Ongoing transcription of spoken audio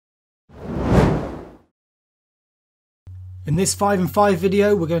In this 5 in 5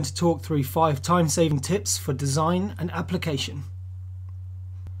 video, we're going to talk through 5 time-saving tips for design and application.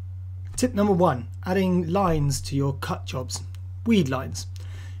 Tip number 1, adding lines to your cut jobs. Weed lines.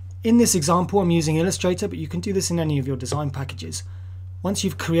 In this example, I'm using Illustrator, but you can do this in any of your design packages. Once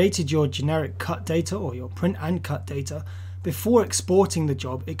you've created your generic cut data or your print and cut data, before exporting the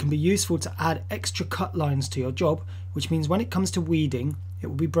job, it can be useful to add extra cut lines to your job, which means when it comes to weeding, it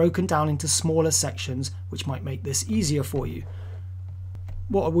will be broken down into smaller sections, which might make this easier for you.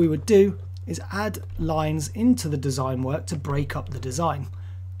 What we would do is add lines into the design work to break up the design.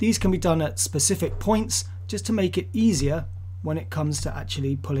 These can be done at specific points just to make it easier when it comes to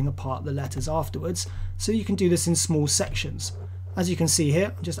actually pulling apart the letters afterwards, so you can do this in small sections. As you can see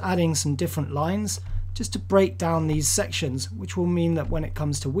here, I'm just adding some different lines just to break down these sections, which will mean that when it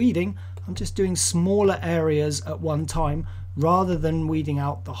comes to weeding, I'm just doing smaller areas at one time rather than weeding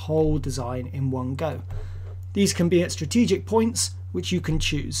out the whole design in one go. These can be at strategic points which you can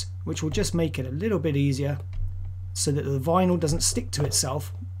choose, which will just make it a little bit easier so that the vinyl doesn't stick to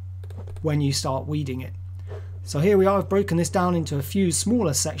itself when you start weeding it. So here we are, I've broken this down into a few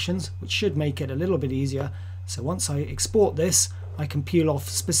smaller sections, which should make it a little bit easier. So once I export this, I can peel off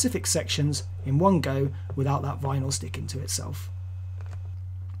specific sections in one go without that vinyl sticking to itself.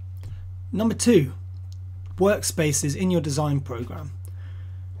 Number 2, workspaces in your design program.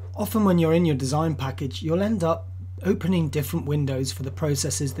 Often when you're in your design package, you'll end up opening different windows for the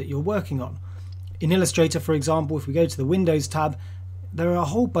processes that you're working on. In Illustrator, for example, if we go to the Windows tab, there are a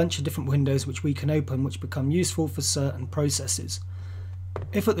whole bunch of different windows which we can open which become useful for certain processes.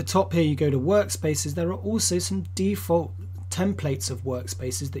 If at the top here you go to Workspaces, there are also some default templates of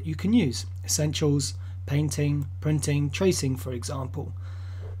workspaces that you can use. Essentials, painting, printing, tracing, for example.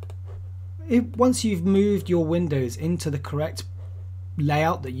 Once you've moved your windows into the correct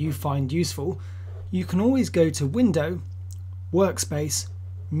layout that you find useful, you can always go to Window, Workspace,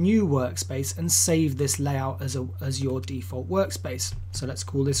 New Workspace, and save this layout as your default workspace. So let's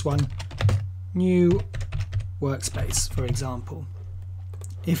call this one New Workspace, for example.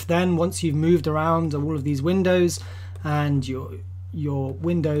 If then, once you've moved around all of these windows and your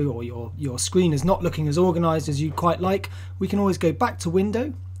window or your screen is not looking as organized as you'd quite like, we can always go back to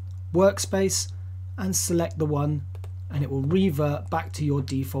Window, Workspace, and select the one, and it will revert back to your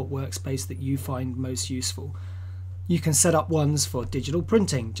default workspace that you find most useful. You can set up ones for digital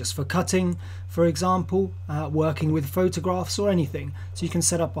printing, just for cutting, for example, working with photographs or anything. So you can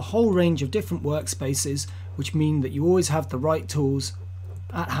set up a whole range of different workspaces, which mean that you always have the right tools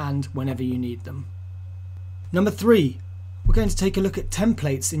at hand whenever you need them. Number 3, we're going to take a look at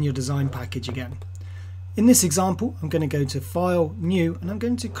templates in your design package again. In this example, I'm going to go to File, New, and I'm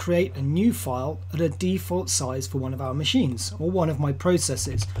going to create a new file at a default size for one of our machines or one of my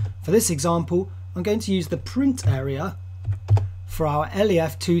processes. For this example, I'm going to use the print area for our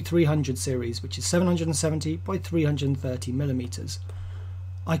LEF2300 series, which is 770 by 330 millimeters.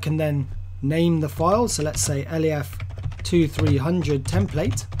 I can then name the file, so let's say LEF2300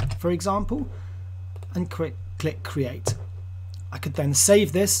 template, for example, and click Create. I could then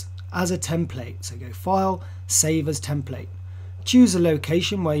save this as a template, so go File, Save as Template. Choose a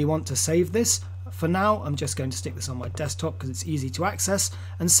location where you want to save this. For now, I'm just going to stick this on my desktop because it's easy to access,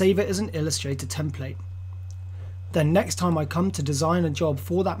 and save it as an Illustrator template. Then next time I come to design a job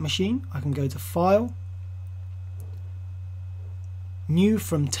for that machine, I can go to File, New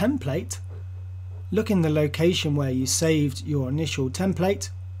from Template, look in the location where you saved your initial template,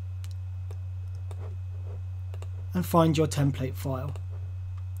 and find your template file.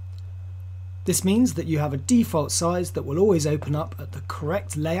 This means that you have a default size that will always open up at the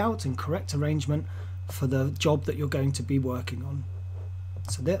correct layout and correct arrangement for the job that you're going to be working on.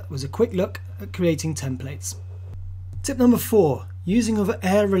 So that was a quick look at creating templates. Tip number 4, using of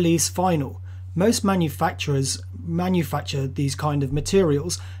air release vinyl. Most manufacturers manufacture these kind of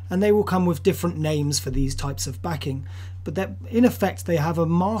materials, and they will come with different names for these types of backing, but in effect they have a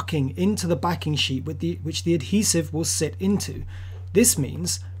marking into the backing sheet which the adhesive will sit into. This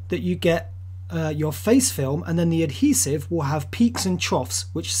means that you get your face film, and then the adhesive will have peaks and troughs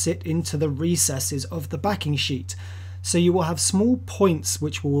which sit into the recesses of the backing sheet. So you will have small points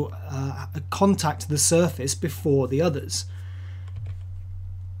which will contact the surface before the others.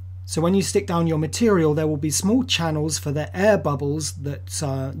 So when you stick down your material, there will be small channels for the air bubbles that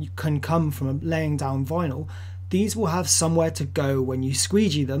can come from laying down vinyl. These will have somewhere to go when you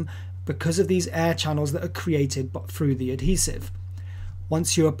squeegee them because of these air channels that are created through the adhesive.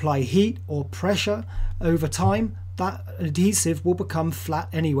 Once you apply heat or pressure over time, that adhesive will become flat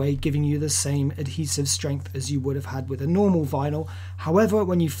anyway, giving you the same adhesive strength as you would have had with a normal vinyl. However,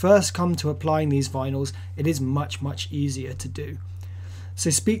 when you first come to applying these vinyls, it is much easier to do. So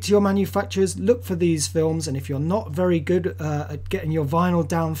speak to your manufacturers, look for these films, and if you're not very good at getting your vinyl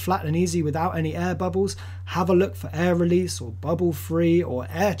down flat and easy without any air bubbles, have a look for air release or bubble free or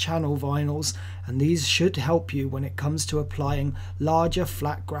air channel vinyls, and these should help you when it comes to applying larger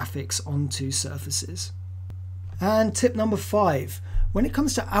flat graphics onto surfaces. And tip number 5, when it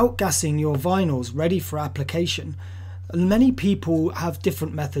comes to outgassing your vinyls ready for application, many people have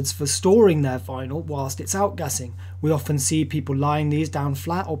different methods for storing their vinyl whilst it's outgassing. We often see people lying these down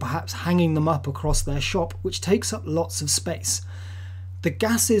flat or perhaps hanging them up across their shop, which takes up lots of space. The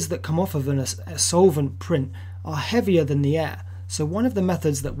gases that come off of a solvent print are heavier than the air, so one of the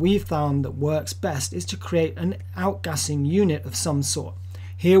methods that we've found that works best is to create an outgassing unit of some sort.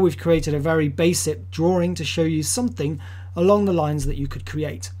 Here we've created a very basic drawing to show you something along the lines that you could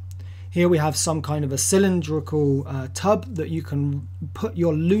create. Here we have some kind of a cylindrical tub that you can put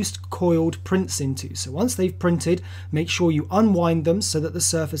your loose coiled prints into. So once they've printed, make sure you unwind them so that the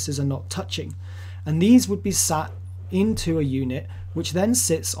surfaces are not touching. And these would be sat into a unit which then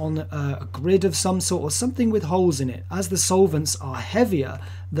sits on a grid of some sort or something with holes in it. As the solvents are heavier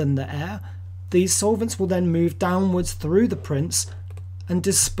than the air, these solvents will then move downwards through the prints and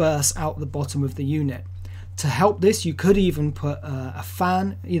disperse out the bottom of the unit. To help this, you could even put a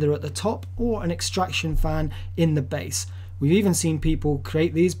fan either at the top or an extraction fan in the base. We've even seen people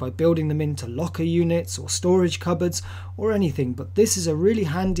create these by building them into locker units or storage cupboards or anything, but this is a really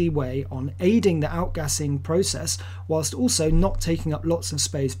handy way on aiding the outgassing process whilst also not taking up lots of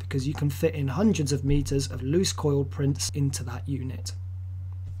space, because you can fit in hundreds of meters of loose coiled prints into that unit.